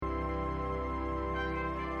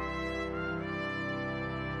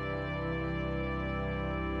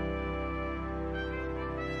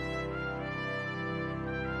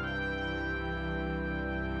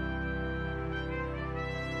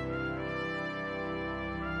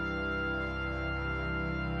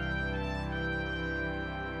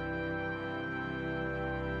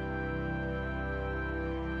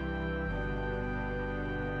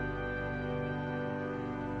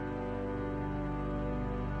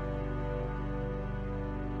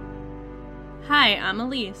Hi, I'm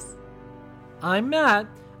Elise. I'm Matt,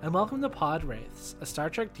 and welcome to Pod Wraiths, a Star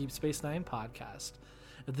Trek Deep Space Nine podcast.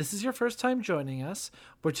 If this is your first time joining us,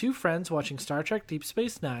 we're two friends watching Star Trek Deep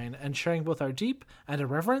Space Nine and sharing both our deep and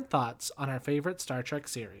irreverent thoughts on our favorite Star Trek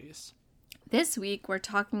series. This week, we're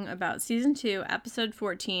talking about Season 2, Episode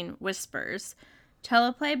 14, Whispers,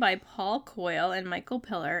 teleplay by Paul Coyle and Michael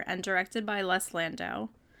Piller, and directed by Les Landau.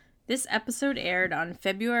 This episode aired on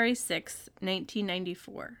February 6,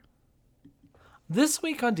 1994. This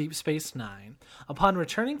week on Deep Space Nine, upon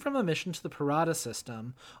returning from a mission to the Parada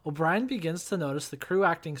system, O'Brien begins to notice the crew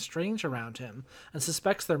acting strange around him and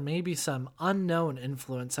suspects there may be some unknown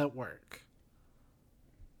influence at work.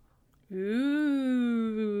 Ooh.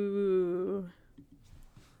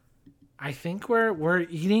 I think we're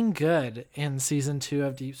eating good in Season 2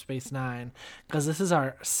 of Deep Space Nine, because this is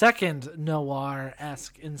our second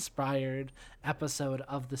noir-esque inspired episode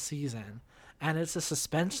of the season. And it's a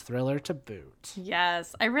suspense thriller to boot.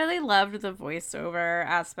 Yes, I really loved the voiceover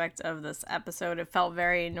aspect of this episode. It felt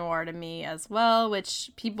very noir to me as well,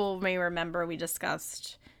 which people may remember we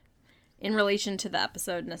discussed in relation to the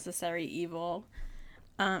episode Necessary Evil.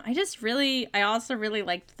 I also really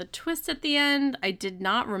liked the twist at the end. I did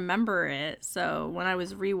not remember it, so when I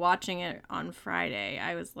was rewatching it on Friday,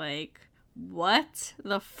 I was like, what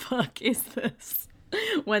the fuck is this?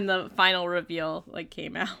 When the final reveal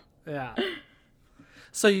came out. Yeah.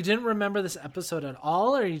 So you didn't remember this episode at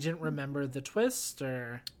all, or you didn't remember the twist,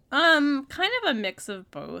 or? Kind of a mix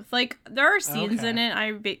of both. There are scenes in it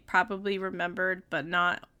I probably remembered, but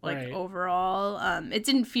not right. Overall. It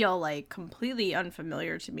didn't feel completely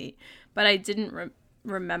unfamiliar to me, but I didn't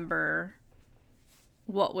remember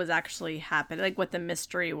what was actually happening, what the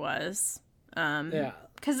mystery was. Yeah.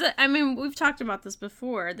 Because we've talked about this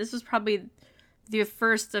before. This was probably the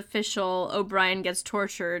first official O'Brien gets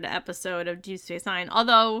tortured episode of Deep Space Nine,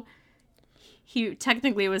 although he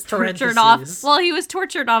technically was tortured off. Well, he was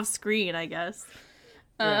tortured off screen, I guess.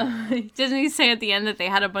 Yeah. Didn't he say at the end that they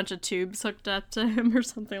had a bunch of tubes hooked up to him or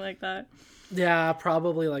something like that? Yeah,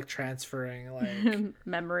 probably transferring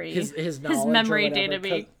memory, his memory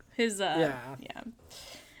database.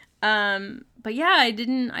 But yeah, I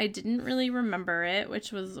didn't really remember it,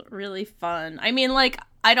 which was really fun.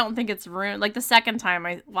 I don't think it's ruined. The second time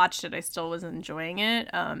I watched it, I still was enjoying it.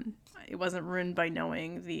 It wasn't ruined by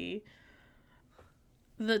knowing the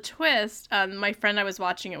twist. My friend I was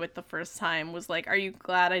watching it with the first time was like, "Are you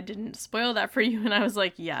glad I didn't spoil that for you?" And I was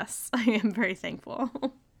like, "Yes, I am very thankful."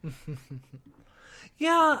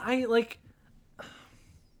 Yeah,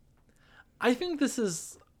 I think this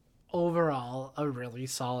is overall a really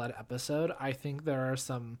solid episode. I think there are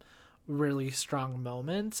some really strong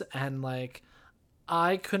moments, and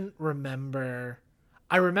I couldn't remember.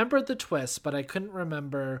 I remembered the twist, but I couldn't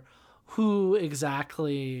remember who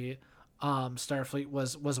exactly Starfleet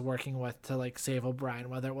was working with to save O'Brien,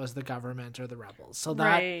 whether it was the government or the rebels. So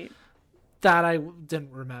that I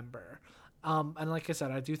didn't remember. And like I said,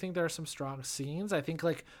 I do think there are some strong scenes. I think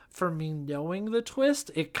for me knowing the twist,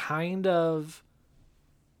 it kind of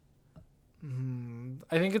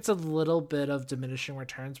I think it's a little bit of diminishing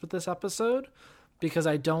returns with this episode, because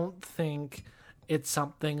I don't think it's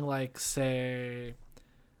something say,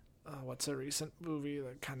 what's a recent movie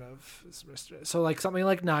that kind of is so something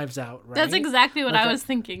like Knives Out, right? That's exactly what I was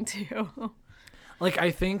thinking too. I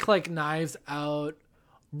think Knives Out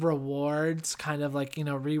rewards kind of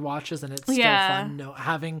rewatches, and it's still fun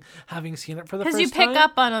having seen it for the first time, because you pick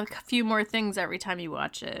up on a few more things every time you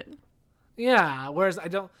watch it. Yeah, whereas I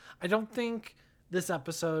don't think this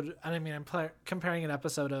episode, and I'm comparing an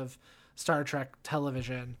episode of Star Trek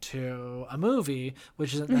television to a movie,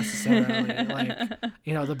 which isn't necessarily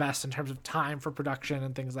the best in terms of time for production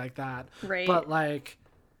and things like that. Right. But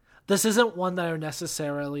this isn't one that I would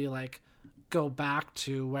necessarily go back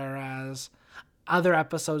to, whereas other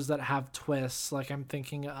episodes that have twists, I'm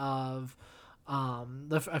thinking of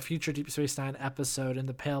a future Deep Space Nine episode in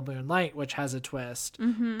The Pale Moonlight, which has a twist,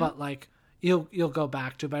 but you'll go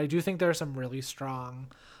back to. But I do think there are some really strong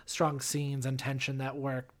scenes and tension that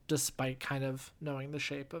work despite kind of knowing the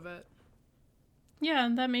shape of it. Yeah,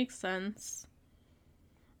 that makes sense.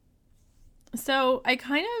 So I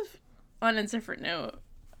kind of, on a different note,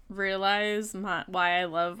 realize why I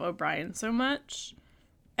love O'Brien so much.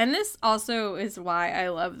 And this also is why I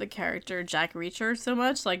love the character Jack Reacher so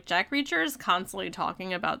much. Jack Reacher is constantly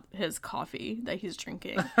talking about his coffee that he's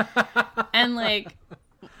drinking. And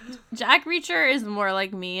Jack Reacher is more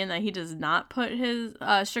like me in that he does not put his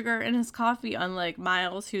sugar in his coffee, unlike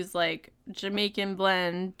Miles, who's Jamaican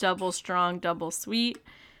blend, double strong, double sweet.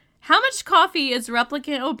 How much coffee is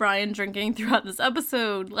Replicant O'Brien drinking throughout this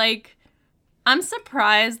episode? I'm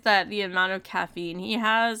surprised that the amount of caffeine he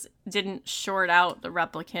has didn't short out the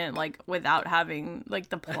replicant, like, without having, like,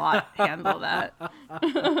 the plot handle that.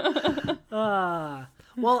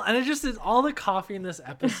 Well, and it just is all the coffee in this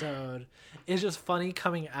episode is just funny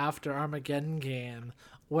coming after Armageddon Game,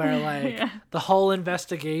 where, like, the whole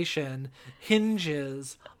investigation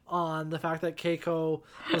hinges on the fact that Keiko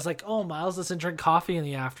was like, oh, Miles doesn't drink coffee in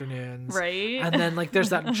the afternoons. Right. And then, like, there's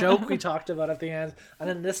that joke we talked about at the end. And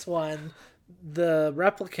then this one, the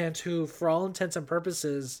replicant who, for all intents and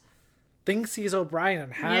purposes, thinks he's O'Brien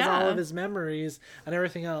and has all of his memories and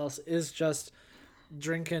everything else, is just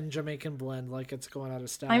drinking Jamaican blend like it's going out of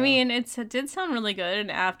style. I mean, it did sound really good,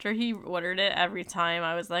 and after he ordered it every time,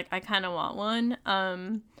 I was like, I kind of want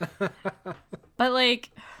one. But,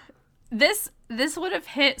 like, this would have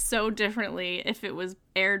hit so differently if it was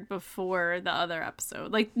aired before the other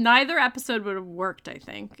episode. Like, neither episode would have worked, I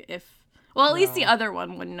think, at least the other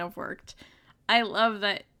one wouldn't have worked. I love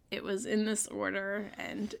that it was in this order,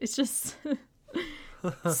 and it's just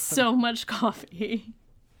so much coffee.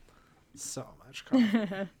 So much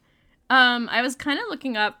coffee. I was kind of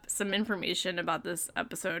looking up some information about this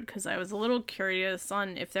episode because I was a little curious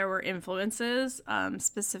on if there were influences,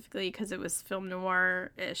 specifically because it was film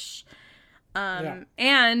noir-ish.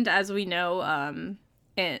 And as we know,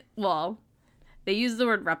 they use the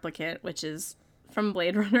word replicant, which is from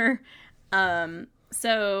Blade Runner.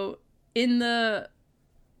 So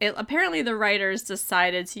apparently the writers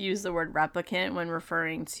decided to use the word replicant when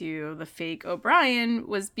referring to the fake O'Brien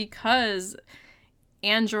was because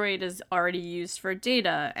android is already used for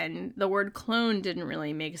data, and the word clone didn't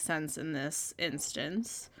really make sense in this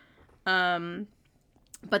instance. But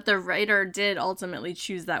the writer did ultimately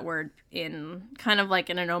choose that word in kind of like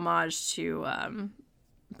in an homage to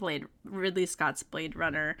Ridley Scott's Blade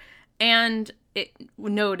Runner. And it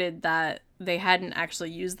noted that they hadn't actually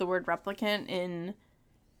used the word replicant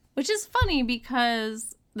which is funny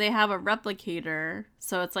because they have a replicator,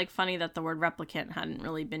 so it's like funny that the word replicant hadn't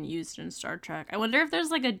really been used in Star Trek. I wonder if there's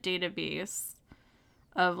like a database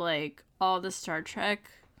of like all the Star Trek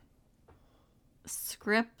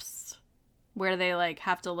scripts where they like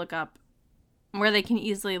have to look up, where they can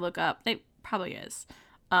easily look up. They probably is.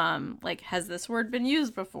 Like, has this word been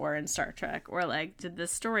used before in Star Trek? Or like, did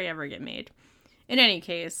this story ever get made? In any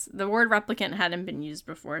case, the word replicant hadn't been used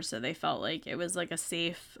before, so they felt like it was like a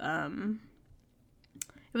safe, it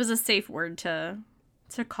was a safe word to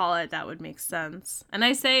call it that would make sense. And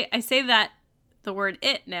I say that the word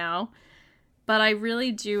it now, but I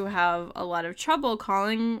really do have a lot of trouble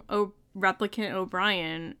calling replicant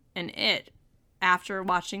O'Brien an it after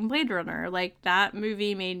watching Blade Runner. Like, that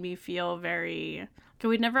movie made me feel very,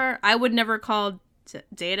 I would never call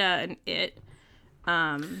Data an it.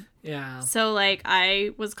 Yeah. So, like,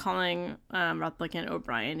 I was calling replicant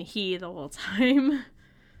O'Brien he the whole time.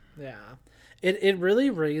 Yeah. It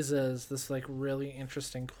really raises this, like, really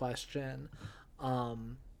interesting question.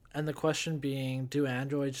 And the question being, do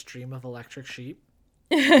androids dream of electric sheep?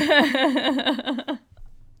 I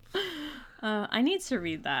need to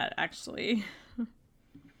read that, actually.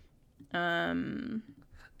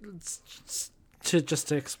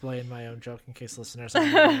 To explain my own joke in case listeners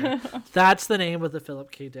aren't aware, that's the name of the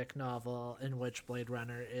Philip K. Dick novel in which Blade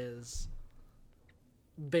Runner is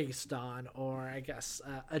based on, or I guess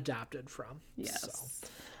adapted from. Yes.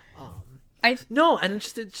 So, and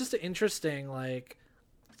it's just interesting, like,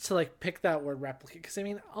 to like pick that word replicate, because I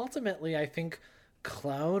mean, ultimately, I think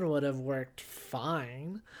clone would have worked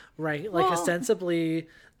fine, right? Like, ostensibly,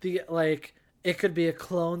 it could be a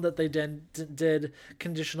clone that they did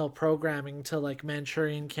conditional programming to, like,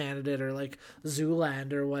 Manchurian Candidate or, like,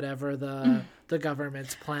 Zooland or whatever the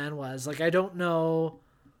government's plan was. Like, I don't know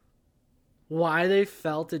why they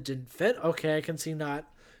felt it didn't fit. Okay, I can see not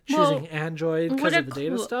choosing Android because of the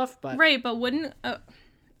data stuff, but... Right, but wouldn't...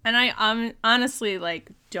 and I honestly,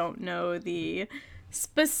 like, don't know the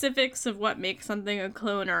specifics of what makes something a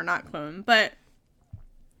clone or not clone, but...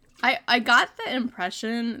 I got the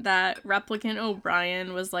impression that Replicant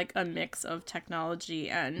O'Brien was, like, a mix of technology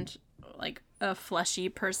and, like, a fleshy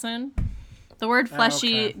person. The word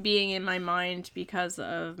fleshy being in my mind because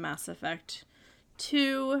of Mass Effect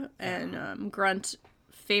 2 and Grunt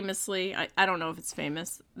famously, I don't know if it's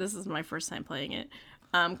famous, this is my first time playing it,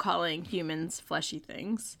 calling humans fleshy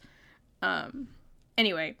things.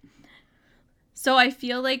 Anyway, so I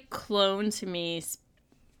feel like clone to me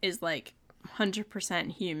is, like,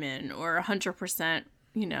 100% human or 100%,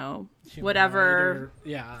 you know, human, whatever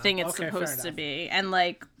thing it's supposed to be. And,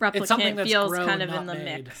 like, replicant feels grown, kind of in the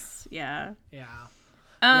mix. Yeah.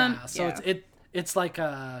 So it's like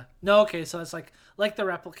so it's like the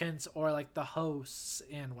replicants or like the hosts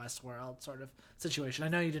in Westworld sort of situation. I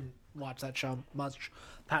know you didn't watch that show much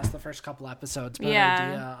past the first couple episodes, but Yeah. the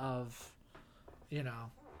idea of, you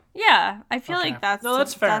know. Yeah, I feel Okay. like that's No,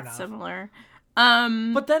 that's fair enough. similar.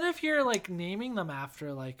 But then if you're like naming them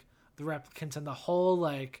after like the replicants, and the whole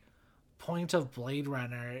like point of Blade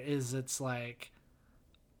Runner is it's like,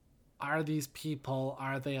 are these people,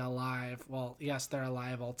 are they alive? Well, yes, they're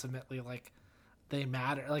alive ultimately, like they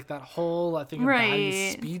matter, like that whole I think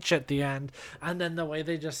Abadi's speech at the end, and then the way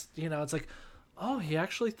they just, you know, it's like, oh, he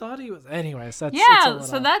actually thought he was. Anyways, that's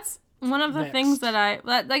so that's one of the mixed. things that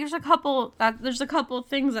like there's a couple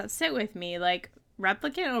things that sit with me. Like,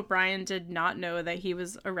 Replicant O'Brien did not know that he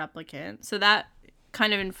was a replicant, so that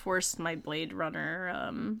kind of enforced my Blade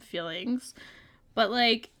Runner feelings. But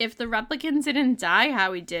like, if the replicants didn't die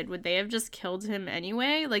how he did, would they have just killed him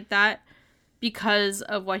anyway? Like that, because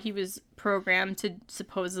of what he was programmed to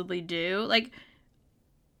supposedly do. Like,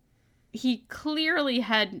 he clearly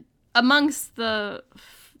had amongst the.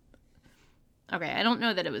 Okay, I don't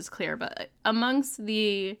know that it was clear, but amongst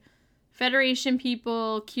the Federation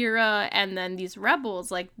people, Kira, and then these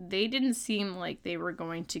rebels, like, they didn't seem like they were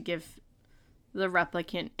going to give the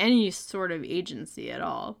replicant any sort of agency at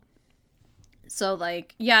all. So,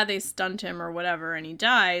 like, yeah, they stunned him or whatever and he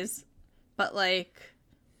dies, but like,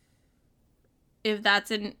 if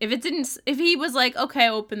he was like, okay,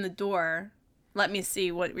 open the door, let me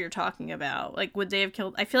see what we were talking about, like, would they have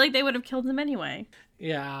killed? I feel like they would have killed him anyway.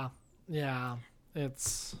 Yeah,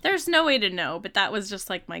 there's no way to know, but that was just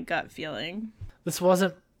like my gut feeling. This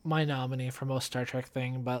wasn't my nominee for most Star Trek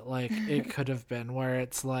thing, but like it could have been, where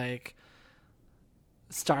it's like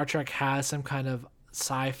Star Trek has some kind of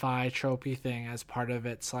sci-fi tropey thing as part of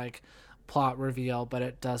its like plot reveal, but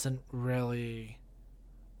it doesn't really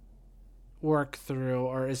work through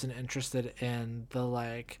or isn't interested in the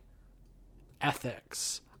like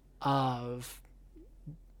ethics of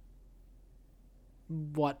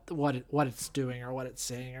what it's doing or what it's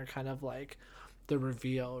saying, or kind of like the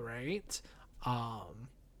reveal, right?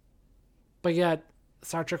 But yet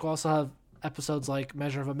Star Trek will also have episodes like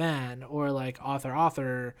Measure of a Man or like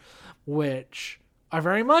Author, which are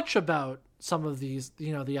very much about some of these,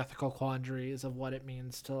 you know, the ethical quandaries of what it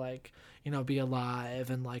means to like, you know, be alive,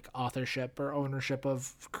 and like authorship or ownership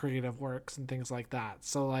of creative works and things like that.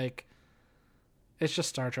 So like, it's just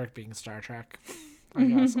Star Trek being Star Trek, I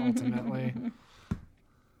guess, ultimately.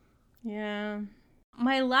 Yeah.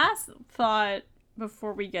 My last thought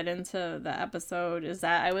before we get into the episode is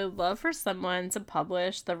that I would love for someone to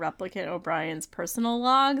publish the Replicant O'Brien's personal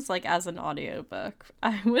logs, like, as an audiobook.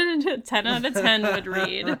 I would, 10 out of 10 would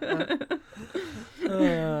read.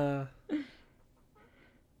 Yeah,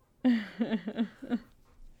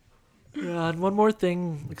 and one more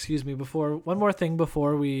thing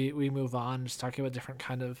before we move on, just talking about different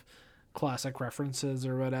kind of classic references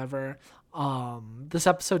or whatever. This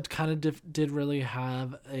episode kind of did really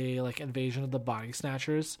have a like Invasion of the Body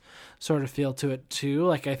Snatchers sort of feel to it too.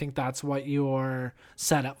 Like, I think that's what you're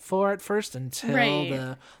set up for at first,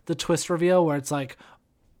 until the twist reveal, where it's like,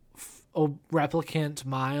 replicant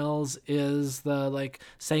Miles is the like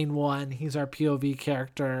sane one, he's our POV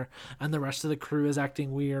character, and the rest of the crew is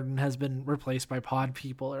acting weird and has been replaced by pod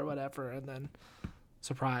people or whatever, and then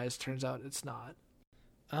surprise, turns out it's not.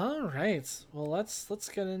 All right, well, let's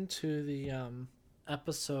get into the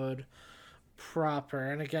episode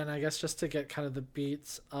proper. And again, I guess just to get kind of the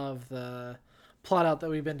beats of the plot out that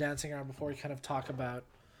we've been dancing around before we kind of talk about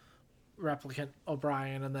Replicant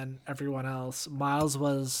O'Brien and then everyone else. Miles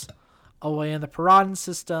was away in the Piran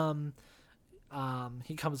system.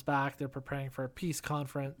 He comes back, they're preparing for a peace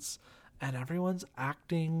conference, and everyone's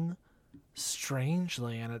acting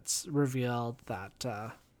strangely, and it's revealed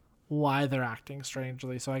that why they're acting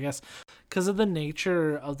strangely. So I guess because of the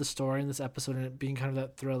nature of the story in this episode and it being kind of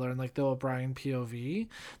that thriller and like the O'Brien POV,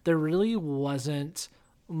 there really wasn't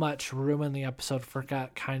much room in the episode for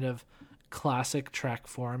that kind of classic Trek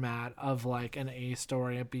format of like an A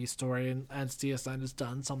story, a B story, and as DS9 has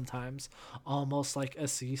done sometimes, almost like a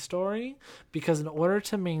C story, because in order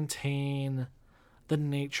to maintain the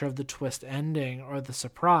nature of the twist ending or the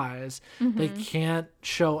surprise, they can't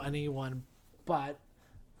show anyone but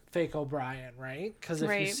fake O'Brien, right? Because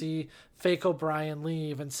if you see fake O'Brien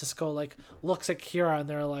leave and Cisco like looks at Kira and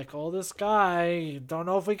they're like, oh, this guy, don't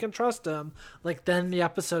know if we can trust him, like then the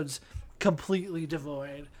episode's completely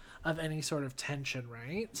devoid of any sort of tension,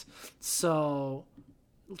 right? So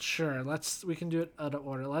sure, we can do it out of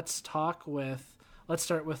order. Let's start with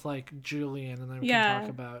like Julian, and then we can talk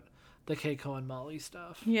about the Keiko and Molly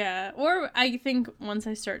stuff. Yeah, or I think once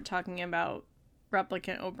I start talking about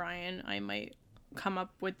Replicant O'Brien, I might come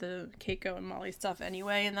up with the Keiko and Molly stuff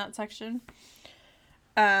anyway in that section.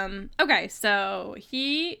 Okay, so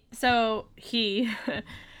he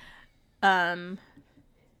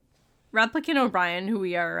Replicant O'Brien, who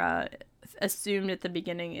we are assumed at the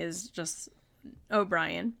beginning is just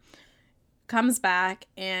O'Brien, comes back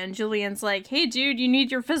and Julian's like, hey dude, you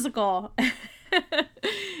need your physical.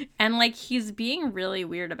 And like he's being really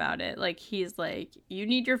weird about it. Like he's like, you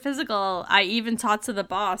need your physical. I even talked to the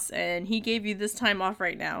boss and he gave you this time off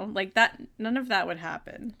right now. Like that, none of that would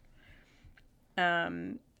happen.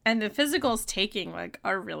 And the physical's taking like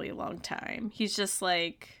a really long time. He's just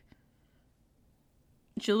like,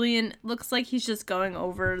 Julian looks like he's just going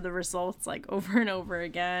over the results like over and over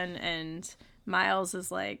again, and Miles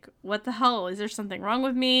is like, what the hell? Is there something wrong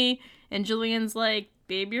with me? And Julian's like,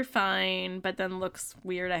 babe, you're fine, but then looks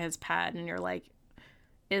weird at his pad, and you're like,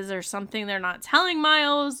 is there something they're not telling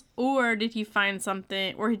Miles? Or did he find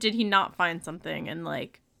something, or did he not find something and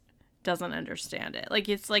like doesn't understand it? Like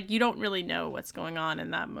it's like you don't really know what's going on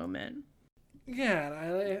in that moment. Yeah,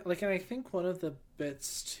 and I think one of the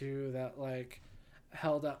bits too that like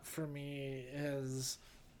held up for me is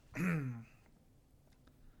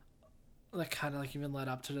like kind of like even led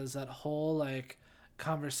up to it is that whole like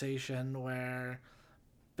conversation where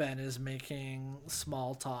Ben is making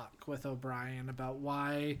small talk with O'Brien about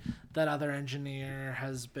why that other engineer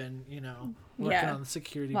has been, you know, working on the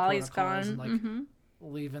security while he's protocols gone. and like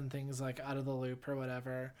leaving things like out of the loop or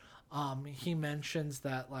whatever. He mentions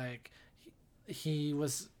that like he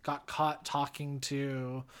got caught talking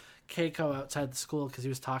to Keiko outside the school because he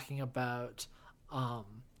was talking about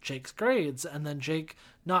Jake's grades, and then Jake,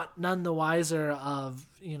 none the wiser of,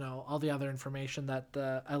 you know, all the other information that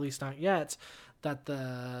at least not yet, that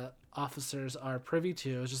the officers are privy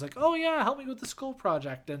to, is just like, oh yeah, help me with the school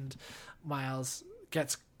project. And Miles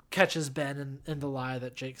catches Ben in the lie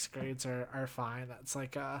that Jake's grades are fine. That's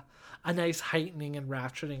like a nice heightening and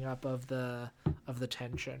ratcheting up of the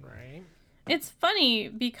tension, right? It's funny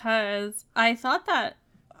because I thought that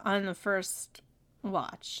on the first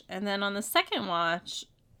watch, and then on the second watch,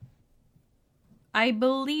 I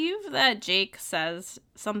believe that Jake says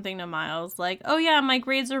something to Miles like, oh yeah, my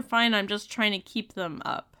grades are fine, I'm just trying to keep them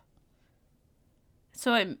up.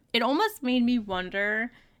 So it almost made me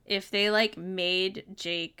wonder if they like made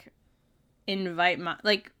Jake invite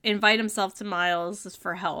himself to Miles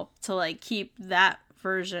for help to like keep that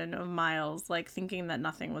version of Miles like thinking that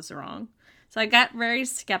nothing was wrong. So I got very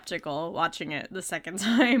skeptical watching it the second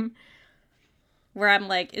time, where I'm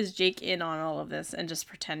like, is Jake in on all of this and just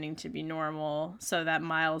pretending to be normal so that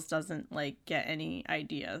Miles doesn't like get any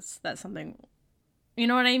ideas that something, you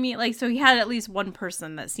know what I mean? Like, so he had at least one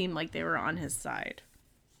person that seemed like they were on his side.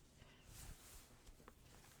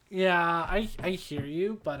 Yeah, I hear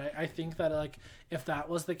you, but I think that like if that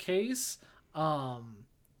was the case,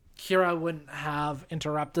 Kira wouldn't have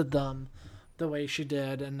interrupted them the way she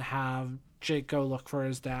did and have Jake go look for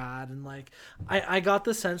his dad. And like I got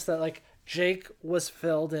the sense that like Jake was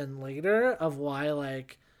filled in later of why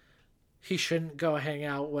like he shouldn't go hang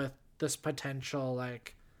out with this potential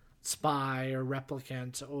like spy or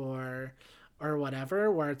replicant or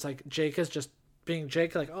whatever, where it's like Jake is just being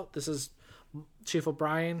Jake, like, oh, this is Chief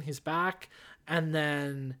O'Brien, he's back. And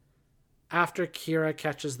then after Kira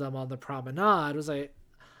catches them on the promenade, it was like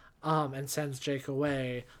and sends Jake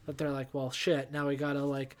away, that they're like, well shit, now we gotta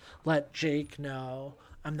like let Jake know,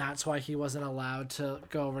 and that's why he wasn't allowed to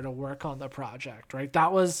go over to work on the project, right?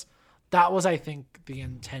 That was I think the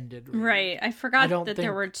intended read. Right. I forgot that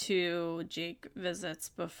there were two Jake visits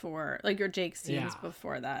before, like your Jake scenes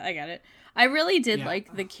before that. I get it. I really did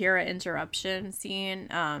like the Kira interruption scene.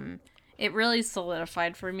 It really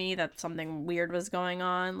solidified for me that something weird was going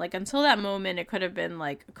on. Like, until that moment, it could have been,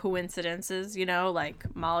 like, coincidences, you know?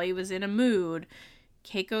 Like, Molly was in a mood.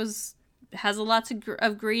 Keiko's has a lot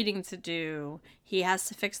of grading to do. He has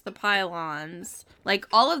to fix the pylons. Like,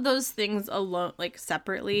 all of those things alone, like,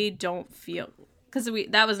 separately don't feel... Because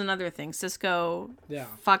that was another thing. Cisco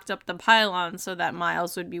fucked up the pylon so that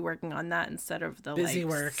Miles would be working on that instead of the, busy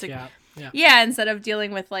like... work, Yeah, instead of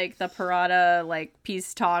dealing with, like, the Parada, like,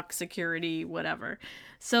 peace talk, security, whatever.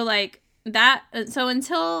 So, like, that... So,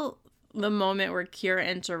 until the moment where Kira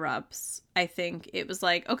interrupts, I think it was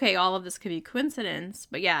like, okay, all of this could be coincidence.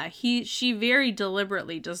 But, yeah, she very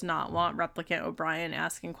deliberately does not want Replicant O'Brien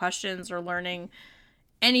asking questions or learning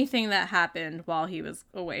anything that happened while he was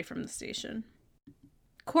away from the station.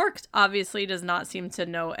 Quark obviously does not seem to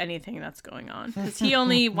know anything that's going on. Because he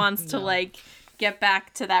only wants to, like... get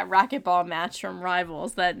back to that racquetball match from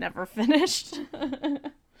Rivals that never finished.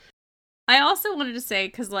 I also wanted to say,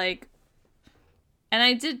 because, like, and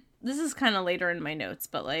I did this is kind of later in my notes,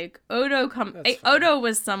 but like Odo That's fine. Odo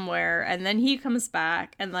was somewhere, and then he comes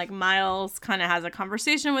back, and like Miles kind of has a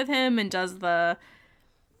conversation with him and does the.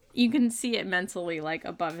 You can see it mentally, like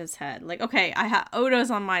above his head, like, okay,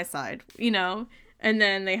 Odo's on my side, you know. And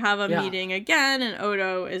then they have a meeting again, and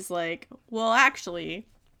Odo is like, well, actually,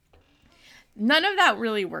 none of that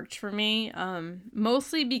really worked for me.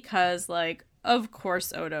 Mostly because, like, of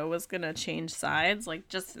course Odo was gonna change sides. Like,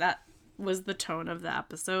 just that was the tone of the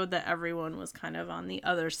episode, that everyone was kind of on the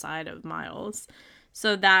other side of Miles.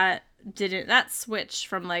 So that switch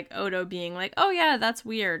from, like, Odo being like, oh yeah, that's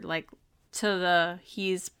weird, like, to the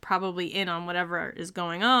he's probably in on whatever is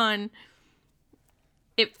going on.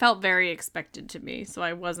 It felt very expected to me, so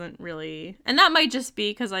I wasn't really... And that might just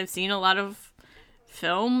be because I've seen a lot of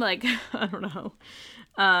film, like, I don't know.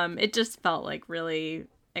 It just felt, like, really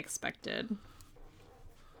expected.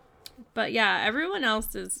 But yeah, everyone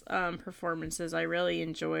else's performances I really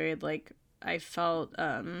enjoyed. Like, I felt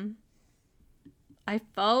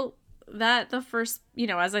that the first, you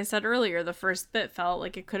know, as I said earlier, the first bit felt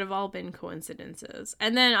like it could have all been coincidences.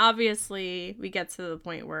 And then, obviously, we get to the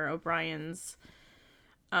point where O'Brien's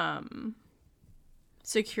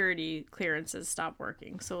security clearances stop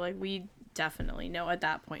working, so like we definitely know at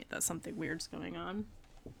that point that something weird's going on.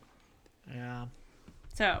 Yeah.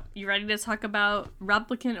 So, you ready to talk about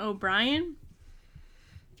Replicant O'Brien?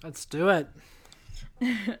 Let's do it.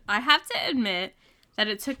 I have to admit that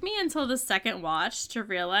it took me until the second watch to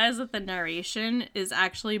realize that the narration is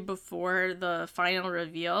actually before the final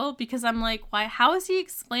reveal, because I'm like, why? How is he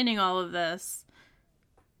explaining all of this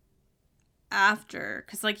after?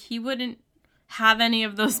 Because, like, he wouldn't have any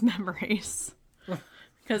of those memories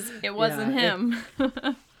because it wasn't him.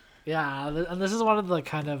 Yeah, and this is one of the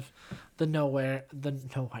kind of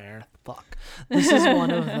fuck. This is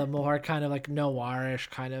one of the more kind of like noirish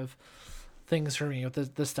kind of things for me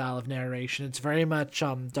with the style of narration. It's very much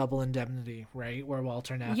Double Indemnity, right? Where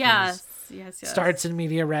Walter Matthews starts in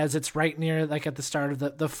media res. It's right near like at the start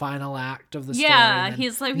of the final act of the story. Yeah,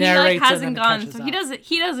 he's like, he like hasn't gone through,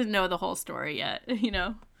 he doesn't know the whole story yet, you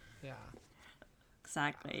know? Yeah.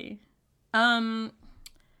 Exactly.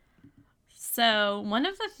 So one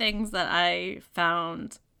of the things that I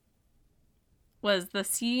found was the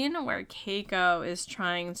scene where Keiko is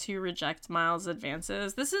trying to reject Miles'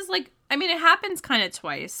 advances. This is like, I mean, it happens kind of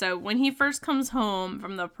twice. So when he first comes home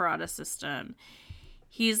from the Parada system,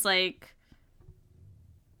 he's like,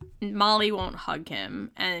 Molly won't hug him.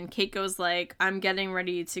 And Keiko's like, I'm getting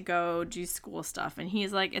ready to go do school stuff. And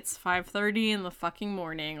he's like, it's 5:30 in the fucking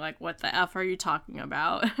morning. Like, what the F are you talking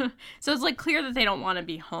about? So it's like clear that they don't want to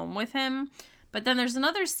be home with him. But then there's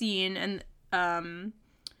another scene, and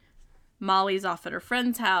Molly's off at her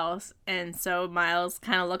friend's house, and so Miles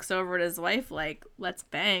kind of looks over at his wife like, let's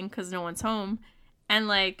bang, because no one's home. And,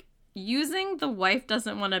 like, using the wife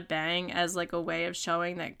doesn't want to bang as, like, a way of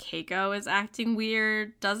showing that Keiko is acting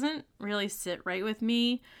weird doesn't really sit right with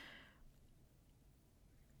me.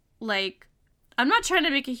 Like, I'm not trying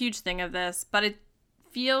to make a huge thing of this, but it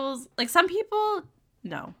feels like some people...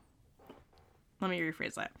 No. Let me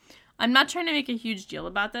rephrase that. I'm not trying to make a huge deal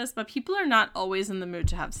about this, but people are not always in the mood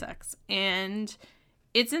to have sex. And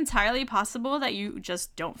it's entirely possible that you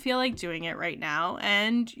just don't feel like doing it right now,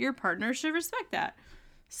 and your partner should respect that.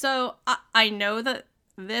 So I know that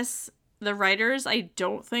the writers, I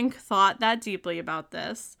don't think, thought that deeply about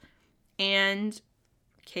this. And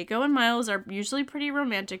Keiko and Miles are usually pretty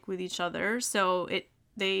romantic with each other, so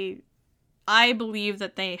I believe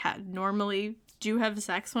that they normally do have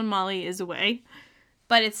sex when Molly is away.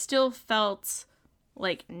 But it still felt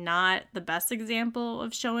like not the best example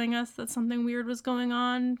of showing us that something weird was going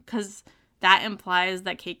on, because that implies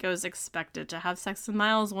that Keiko's expected to have sex with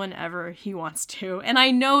Miles whenever he wants to. And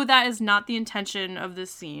I know that is not the intention of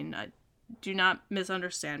this scene. Do not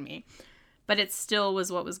misunderstand me. But it still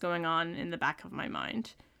was what was going on in the back of my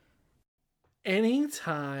mind.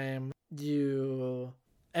 Anytime you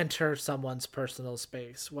enter someone's personal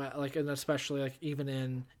space, like, and especially like even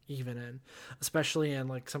in especially in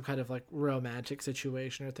like some kind of like romantic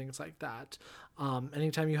situation or things like that,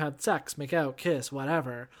 anytime you have sex, make out, kiss,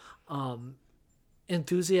 whatever,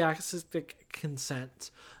 enthusiastic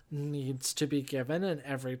consent needs to be given. And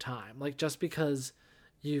every time, like, just because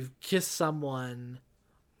you've kissed someone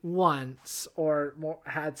once or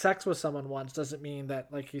had sex with someone once doesn't mean that,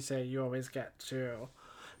 like you say, you always get to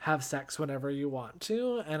have sex whenever you want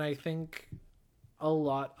to. And I think a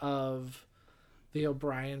lot of the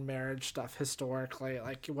O'Brien marriage stuff historically,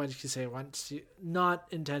 like, once you, not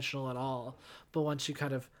intentional at all, but once you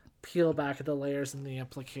kind of peel back the layers and the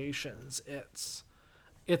implications,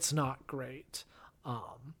 it's not great.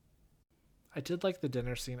 I did like the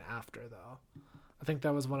dinner scene after, though. I think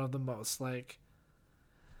that was one of the most, like,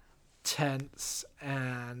 tense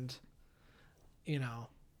and, you know,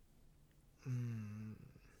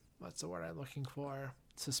 what's the word I'm looking for?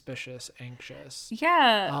 Suspicious, anxious.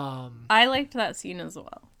 Yeah. I liked that scene as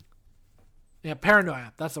well. Yeah,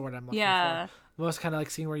 paranoia. That's the word I'm looking for. Most kind of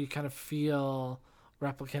like scene where you kind of feel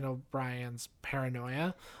Replicant O'Brien's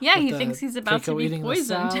paranoia. Yeah, he thinks he's about to be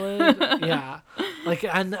poisoned. Yeah. Like,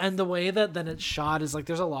 and the way that then it's shot is like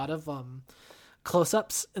there's a lot of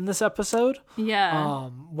close-ups in this episode. Yeah.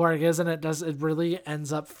 Where it is, and it really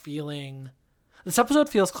ends up feeling. This episode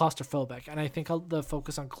feels claustrophobic, and I think the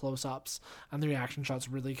focus on close-ups and the reaction shots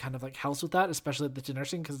really kind of like helps with that, especially at the dinner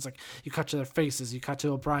scene, because it's like you cut to their faces, you cut to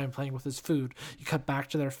O'Brien playing with his food, you cut back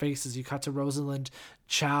to their faces, you cut to Rosalind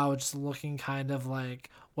Chow just looking kind of like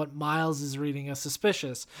what Miles is reading as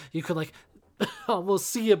suspicious. You could like almost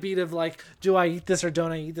see a beat of like, do I eat this or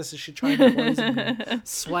don't I eat this? Is she trying to poison me?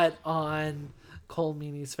 Sweat on Cole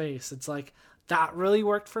Meany's face. It's like that really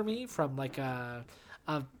worked for me from like a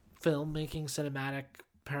filmmaking cinematic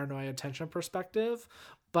paranoia tension perspective,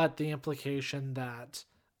 but the implication that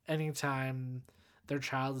anytime their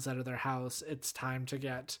child is out of their house, it's time to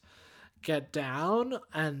get down,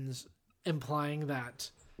 and implying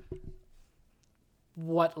that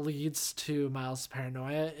what leads to Miles'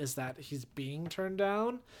 paranoia is that he's being turned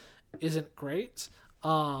down isn't great.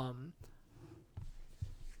 The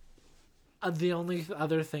only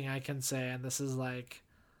other thing I can say, and this is like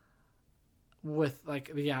with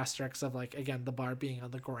like the asterisks of like, again, the bar being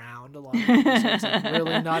on the ground a lot of episodes, like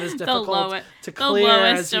really not as difficult to clear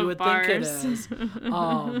as you would think it is.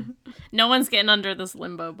 No one's getting under this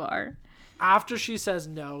limbo bar. After she says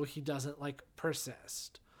no, he doesn't like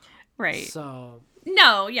persist. Right. So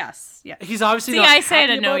no, yes. Yeah. He's obviously not I say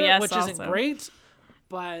happy to no about yes, it, which also isn't great,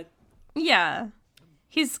 but yeah.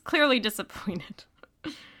 He's clearly disappointed.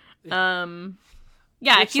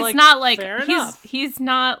 Yeah, which, he's like, not like he's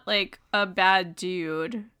not like a bad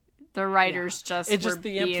dude. The writers just it's were just the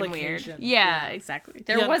being implication. Weird. Yeah, exactly.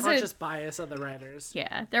 There wasn't unconscious bias of the writers.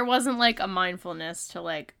 Yeah, there wasn't like a mindfulness to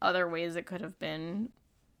like other ways it could have been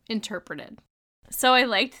interpreted. So I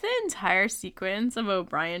liked the entire sequence of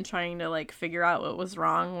O'Brien trying to like figure out what was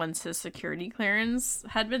wrong once his security clearance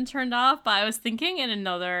had been turned off. But I was thinking in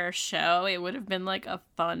another show it would have been like a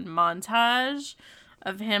fun montage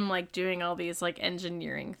of him like doing all these like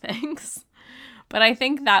engineering things. But I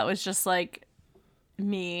think that was just like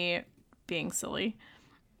me being silly.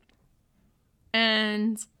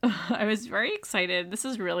 And I was very excited. This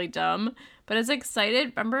is really dumb, but I was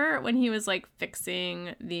excited. Remember when he was like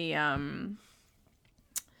fixing the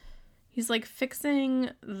he's like fixing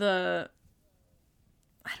the,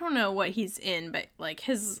 I don't know what he's in, but like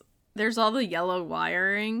there's all the yellow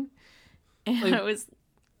wiring, and like, I was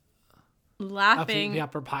laughing. The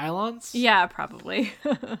upper pylons? Yeah, probably.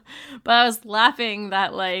 But I was laughing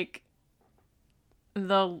that like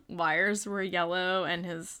the wires were yellow and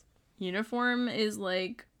his uniform is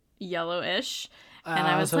like yellowish, and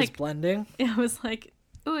I was so like it's blending. I was like,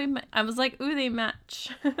 ooh, I was like, ooh, they match.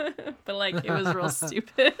 But like it was real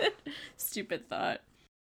stupid thought.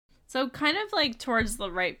 So kind of like towards the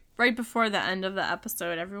right before the end of the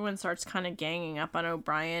episode, everyone starts kind of ganging up on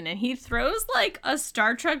O'Brien, and he throws like a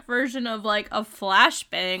Star Trek version of like a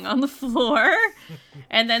flashbang on the floor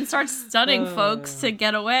and then starts stunning folks to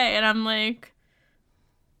get away. And I'm like,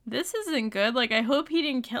 this isn't good. Like, I hope he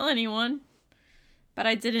didn't kill anyone. But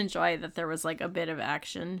I did enjoy that there was like a bit of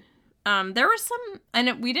action. There were some,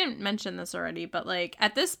 and we didn't mention this already, but like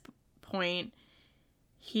at this point,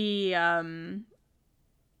 he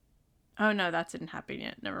oh no, that didn't happen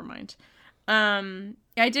yet. Never mind. I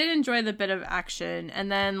did enjoy the bit of action,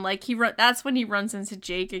 and then like that's when he runs into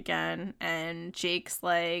Jake again, and Jake's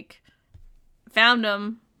like found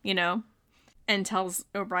him, you know, and tells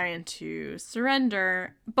O'Brien to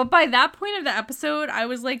surrender. But by that point of the episode, I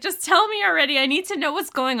was like, just tell me already. I need to know what's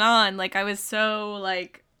going on. Like I was so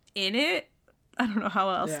like in it. I don't know how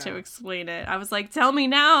else to explain it. I was like, tell me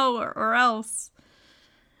now or else.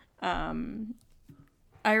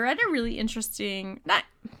 I read a really interesting...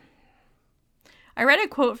 I read a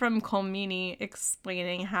quote from Cole Meany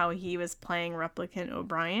explaining how he was playing Replicant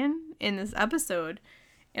O'Brien in this episode.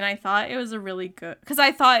 And I thought it was a really good... Because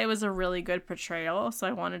I thought it was a really good portrayal, so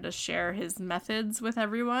I wanted to share his methods with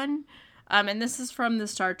everyone. And this is from the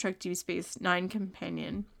Star Trek Deep Space Nine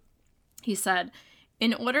companion. He said,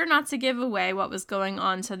 "In order not to give away what was going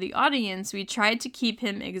on to the audience, we tried to keep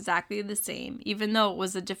him exactly the same, even though it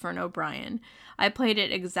was a different O'Brien. I played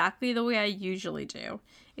it exactly the way I usually do.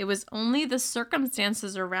 It was only the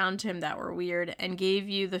circumstances around him that were weird and gave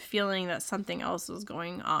you the feeling that something else was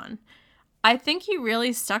going on. I think he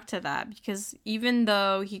really stuck to that because even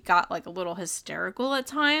though he got like a little hysterical at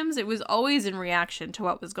times, it was always in reaction to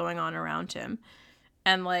what was going on around him.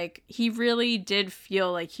 And like he really did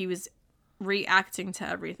feel like he was reacting to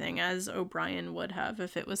everything as O'Brien would have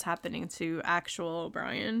if it was happening to actual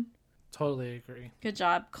O'Brien. Totally agree. Good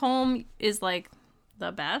job. Colm is like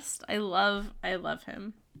the best. I love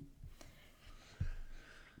him.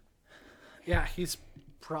 Yeah, he's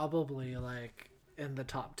probably like in the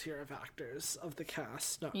top tier of actors of the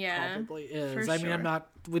cast. No, Yeah, probably is. for I mean, sure.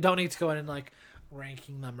 we don't need to go in and like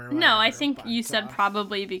ranking them or whatever. No, I think but, you said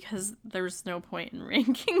probably because there's no point in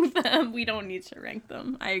ranking them. We don't need to rank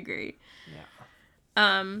them. I agree.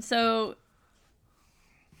 Yeah. So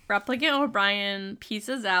Replicant O'Brien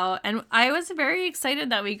pieces out, and I was very excited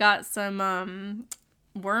that we got some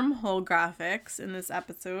wormhole graphics in this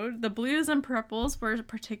episode. The blues and purples were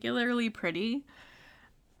particularly pretty.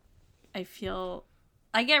 I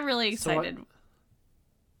get really excited.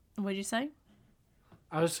 So what'd you say?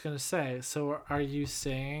 I was going to say, so are you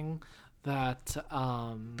saying that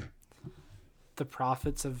the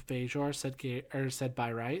prophets of Bajor said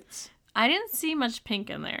by rights? I didn't see much pink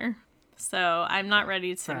in there, so I'm not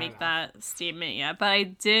ready to make that statement yet. But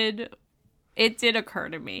it did occur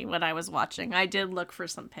to me when I was watching. I did look for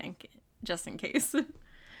some pink, just in case.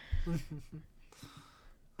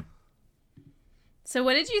 So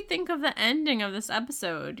what did you think of the ending of this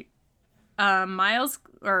episode? Miles,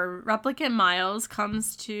 or Replicant Miles,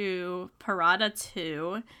 comes to Parada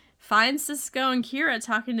 2, finds Cisco and Kira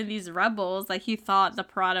talking to these rebels that he thought the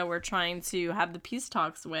Parada were trying to have the peace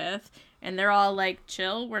talks with, and they're all like,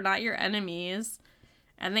 chill, we're not your enemies,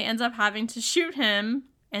 and they end up having to shoot him,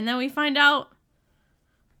 and then we find out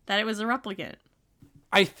that it was a replicant.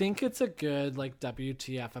 I think it's a good like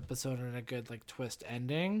WTF episode and a good like twist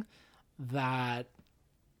ending that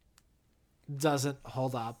doesn't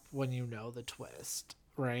hold up when you know the twist,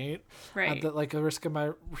 right? Right. That like, a risk of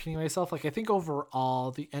my repeating myself, like I think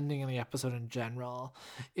overall the ending of the episode in general,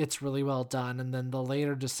 it's really well done, and then the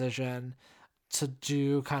later decision to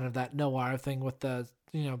do kind of that noir thing with the,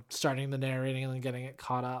 you know, starting the narrating and then getting it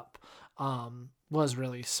caught up was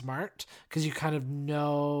really smart, because you kind of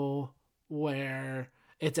know where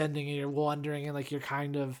it's ending and you're wondering, and like you're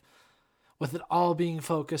kind of, with it all being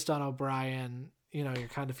focused on O'Brien, you know, you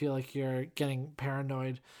kind of feel like you're getting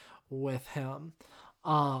paranoid with him.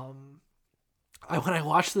 When I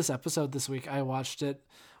watched this episode this week, I watched it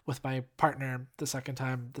with my partner the second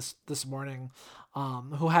time this morning,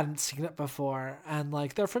 who hadn't seen it before, and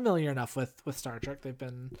like they're familiar enough with Star Trek. They've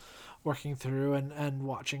been working through and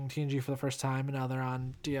watching TNG for the first time, and now they're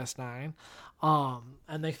on DS9.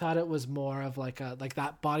 And they thought it was more of like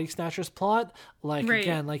that Body Snatchers plot, like right.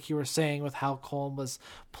 Again, like you were saying, with how Colm was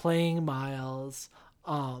playing Miles,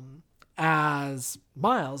 as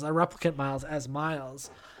Miles, a replicant Miles as Miles.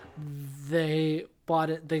 They bought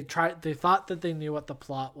it. They thought that they knew what the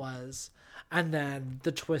plot was, and then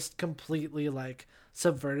the twist completely like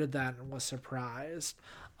subverted that and was surprised.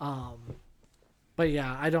 But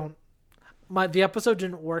yeah, the episode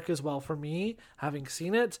didn't work as well for me, having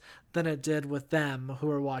seen it, than it did with them who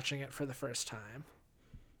were watching it for the first time.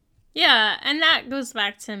 Yeah, and that goes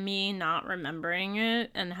back to me not remembering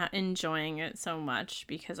it and enjoying it so much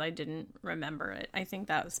because I didn't remember it. I think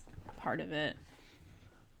that was part of it.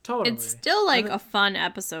 Totally. It's still like a fun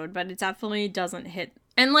episode, but it definitely doesn't hit.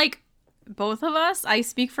 And like both of us, I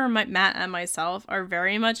speak for Matt and myself, are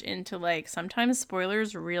very much into like sometimes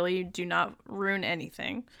spoilers really do not ruin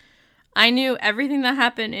anything. I knew everything that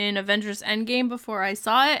happened in Avengers Endgame before I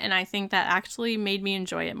saw it, and I think that actually made me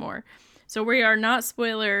enjoy it more. So we are not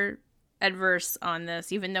spoiler adverse on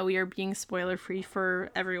this, even though we are being spoiler free for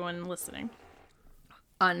everyone listening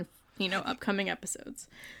on, you know, upcoming episodes.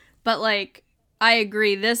 But like, I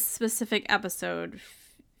agree, this specific episode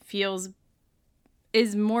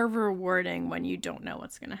is more rewarding when you don't know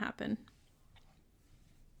what's going to happen.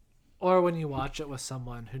 Or when you watch it with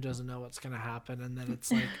someone who doesn't know what's going to happen, and then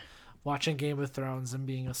it's like watching Game of Thrones and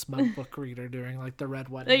being a smug book reader during like the Red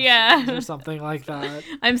Wedding or something like that.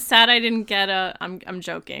 I'm sad I didn't get I'm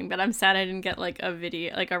joking, but I'm sad I didn't get like a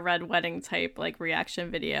video, like a Red Wedding type like reaction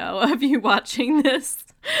video of you watching this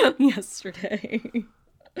yesterday.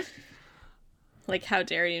 Like, how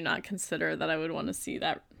dare you not consider that I would want to see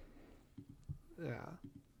that?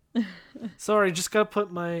 Yeah. Sorry, just gotta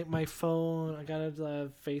put my phone. I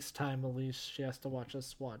gotta FaceTime Elise. She has to watch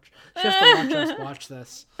us watch. She has to watch us watch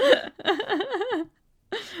this.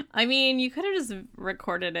 I mean, you could have just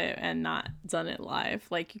recorded it and not done it live.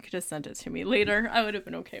 Like, you could have sent it to me later. I would have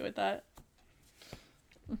been okay with that.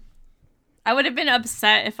 I would have been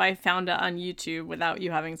upset if I found it on YouTube without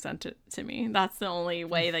you having sent it to me. That's the only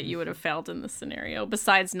way that you would have failed in this scenario,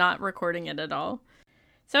 besides not recording it at all.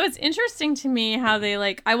 So it's interesting to me how they,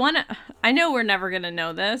 like, I know we're never going to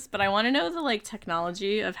know this, but I want to know the, like,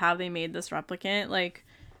 technology of how they made this replicant. Like,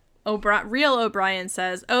 real O'Brien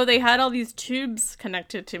says, oh, they had all these tubes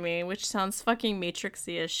connected to me, which sounds fucking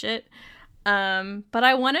Matrixy as shit. But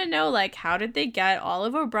I want to know, like, how did they get all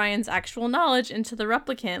of O'Brien's actual knowledge into the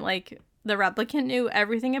replicant? Like, the replicant knew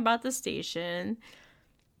everything about the station,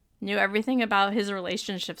 knew everything about his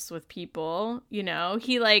relationships with people, you know?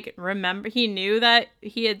 He, like, he knew that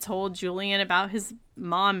he had told Julian about his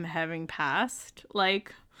mom having passed,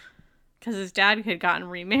 like, because his dad had gotten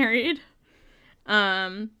remarried.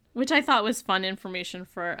 Which I thought was fun information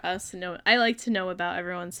for us to know. I like to know about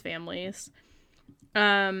everyone's families.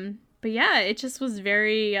 But yeah, it just was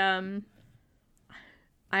very, I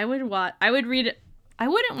wouldn't watch,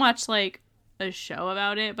 like, a show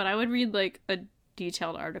about it, but I would read, like, a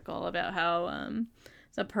detailed article about how,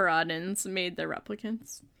 the Paradins made their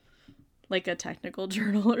replicants. Like a technical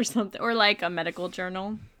journal or something, or, like, a medical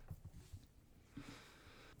journal.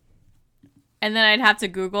 And then I'd have to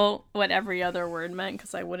Google what every other word meant,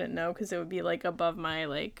 because I wouldn't know, because it would be, like, above my,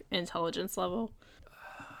 like, intelligence level.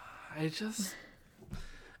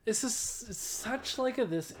 It's such, like,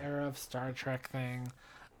 this era of Star Trek thing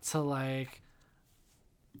to, like,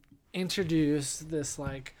 introduce this,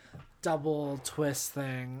 like, double twist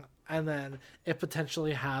thing, and then it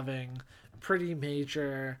potentially having pretty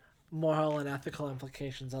major moral and ethical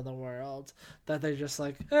implications on the world that they just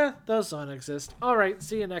like, those don't exist. All right,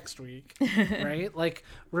 see you next week. Right? Like,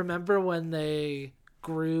 remember when they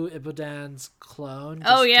grew Ibodan's clone?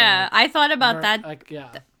 Oh, yeah. I thought about that. Like,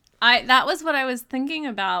 yeah. That was what I was thinking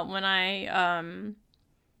about when I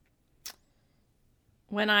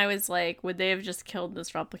was like, would they have just killed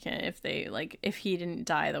this replicant if he didn't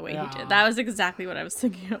die the way he did? That was exactly what I was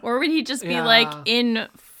thinking. Or would he just be like in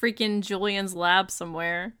freaking Julian's lab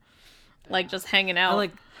somewhere, like just hanging out?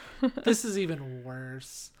 And, like, this is even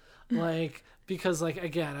worse. Like, because, like,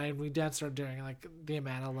 again, we danced during, like, the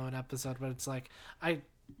Amanda Lone episode, but it's like,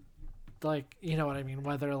 you know what I mean?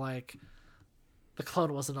 Whether, like, the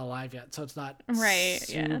clone wasn't alive yet, so it's not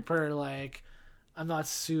super, like, I'm not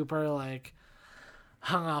super, like,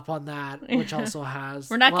 hung up on that, which also has...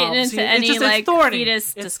 We're not getting into any, like,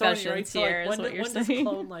 fetus discussions here, is what you're saying. When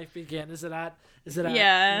does clone life begin? Is it at you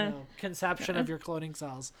know, conception of your cloning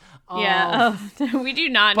cells? We do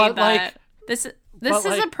not need that. This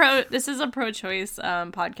is a pro-choice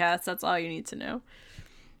podcast. That's all you need to know.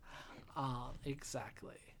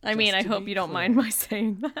 Exactly. I mean, I hope you don't mind my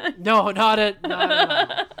saying that. No, not at all.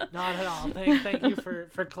 Not at all. Thank you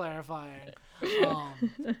for clarifying.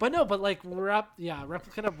 But like,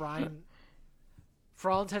 Replicant O'Brien, for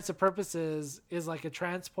all intents and purposes, is like a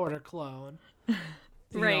transporter clone.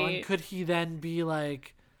 Right. Know, and could he then be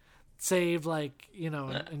like saved, like, you know,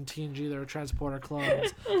 in TNG there are transporter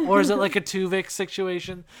clones, or is it like a Tuvix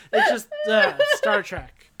situation? It's just Star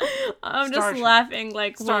Trek. I'm just laughing,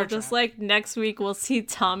 like, well, just like next week we'll see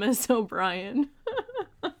Thomas O'Brien.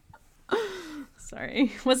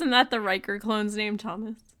 Sorry, wasn't that the Riker clone's name,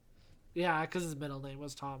 Thomas? Yeah, because his middle name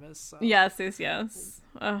was Thomas. So. Yes.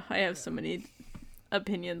 I have so many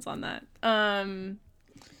opinions on that.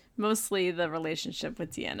 Mostly the relationship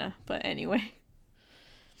with Deanna, but anyway.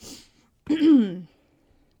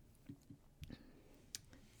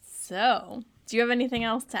 So, do you have anything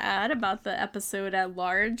else to add about the episode at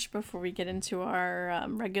large before we get into our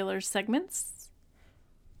regular segments?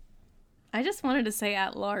 I just wanted to say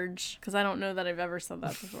at large because I don't know that I've ever said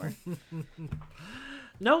that before.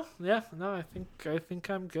 No, I think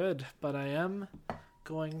I'm good, but I am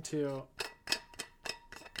going to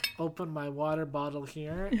open my water bottle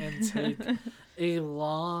here and take a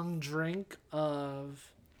long drink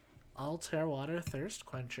of Altair Water Thirst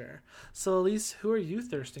Quencher. So, Elise, who are you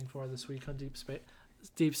thirsting for this week on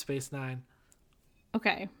Deep Space Nine?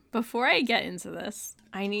 Okay, before I get into this,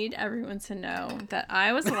 I need everyone to know that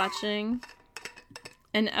I was watching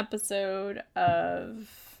an episode of...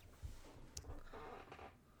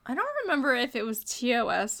 I don't remember if it was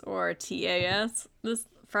TOS or TAS this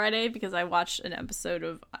Friday, because I watched an episode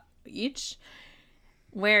of each,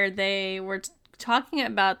 where they were talking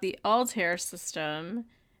about the Altair system,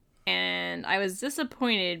 and I was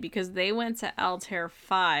disappointed because they went to Altair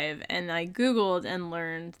 5, and I Googled and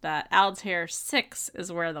learned that Altair 6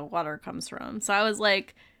 is where the water comes from. So I was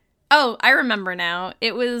like, oh, I remember now.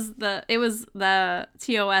 It was the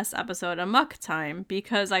TOS episode Amok Time,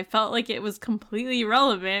 because I felt like it was completely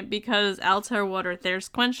relevant because Altair Water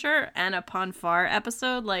Thirst Quencher and a Pon farr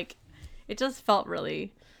episode, like, it just felt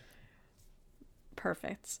really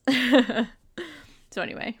perfect. So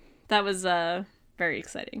anyway, that was very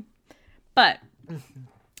exciting. But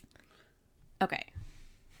okay.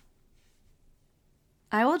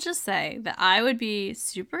 I will just say that I would be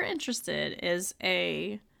super interested is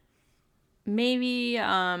a maybe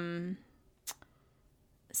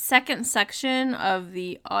second section of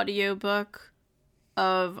the audiobook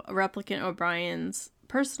of Replicant O'Brien's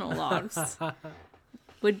personal logs.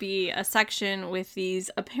 Would be a section with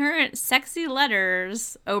these apparent sexy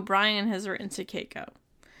letters O'Brien has written to Keiko.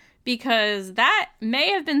 Because that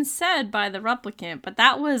may have been said by the replicant, but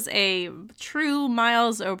that was a true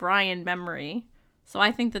Miles O'Brien memory. So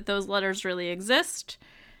I think that those letters really exist,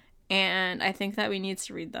 and I think that we need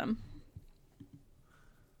to read them.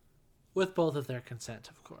 With both of their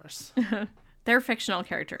consent, of course. They're fictional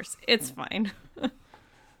characters. It's fine.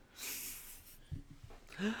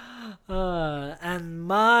 And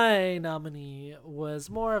my nominee was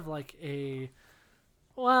more of like a,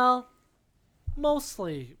 well,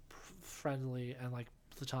 mostly friendly and like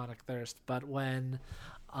platonic thirst, but when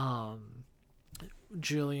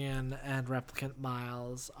Julian and Replicant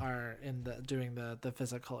Miles are in doing the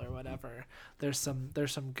physical or whatever, there's some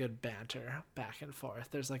good banter back and forth.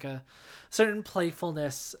 There's like a certain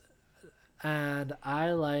playfulness, and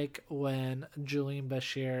I like when Julian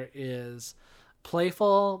Bashir is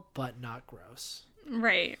playful but not gross.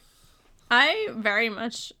 Right. I very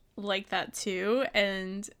much like that too,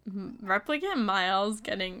 and Replicant Miles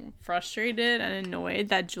getting frustrated and annoyed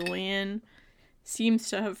that Julian seems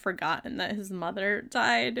to have forgotten that his mother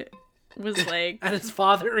died was like and his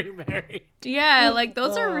father remarried. Yeah, like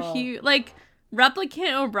those are huge. Like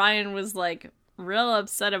Replicant O'Brien was like real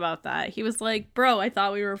upset about that. He was like, bro, I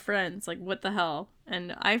thought we were friends, like what the hell.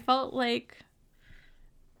 And I felt like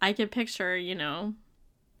I could picture, you know,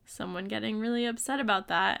 someone getting really upset about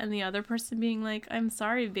that and the other person being like, I'm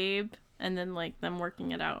sorry, babe. And then, like, them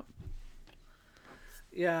working it out.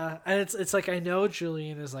 Yeah, and it's like, I know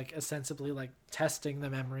Julian is, like, ostensibly, like, testing the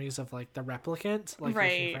memories of, like, the replicant. Like,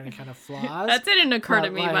 looking for any kind of flaws. That didn't occur to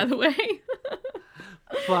me, like, by the way.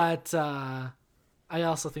 But I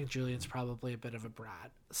also think Julian's probably a bit of a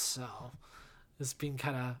brat. So, it's being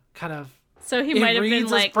kind of... So he might have been,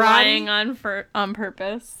 like, lying on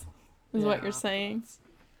purpose, is what you're saying.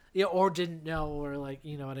 Yeah, or didn't know, or, like,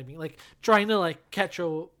 you know what I mean? Like, trying to, like, catch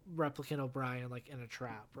a Replicant O'Brien, like, in a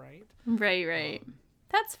trap, right? Right.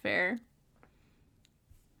 That's fair.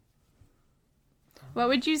 What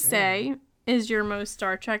would you say is your most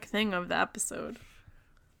Star Trek thing of the episode?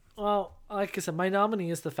 Well, like I said, my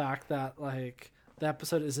nominee is the fact that, like, the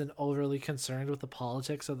episode isn't overly concerned with the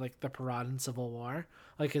politics of, like, the Paradan Civil War.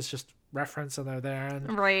 Like, it's just reference and they're there.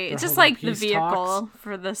 And right. It's just like the vehicle talks.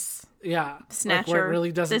 For this snatcher. Like, where it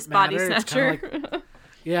really doesn't this matter. Body snatcher. It's like,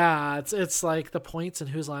 yeah, it's like the points and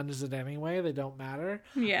whose line is it anyway. They don't matter.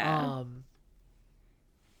 Yeah.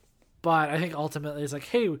 But I think ultimately it's like,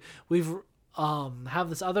 hey, we've have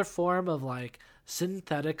this other form of, like,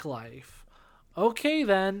 synthetic life. Okay,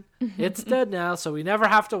 then. It's dead now, so we never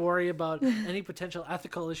have to worry about any potential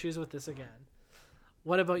ethical issues with this again.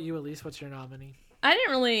 What about you, Elise? What's your nominee? I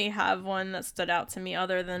didn't really have one that stood out to me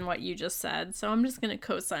other than what you just said, so I'm just going to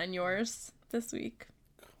co-sign yours this week.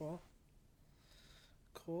 Cool.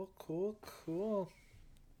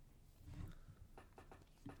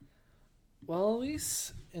 Well,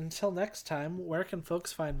 Elise, until next time, where can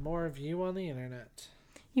folks find more of you on the internet?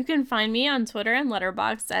 You can find me on Twitter and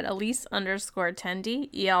Letterboxd at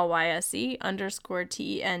Elise_Tendi, ELYSE_TENDI.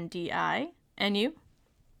 And you?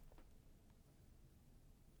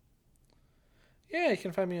 Yeah, you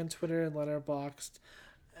can find me on Twitter and Letterboxd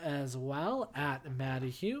as well at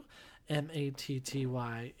Mattyhugh,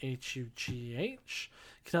 MATTYHUGH.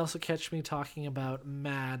 You can also catch me talking about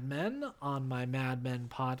Mad Men on my Mad Men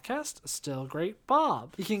podcast, Still Great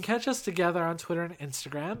Bob. You can catch us together on Twitter and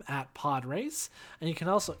Instagram at Podrace, and you can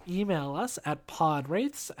also email us at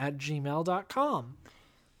podwraiths@gmail.com.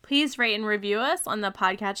 Please rate and review us on the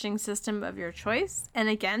podcatching system of your choice. And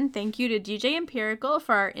again, thank you to DJ Empirical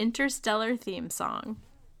for our Interstellar theme song.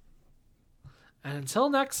 And until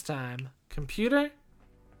next time, computer,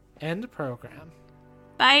 end program.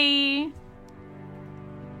 Bye!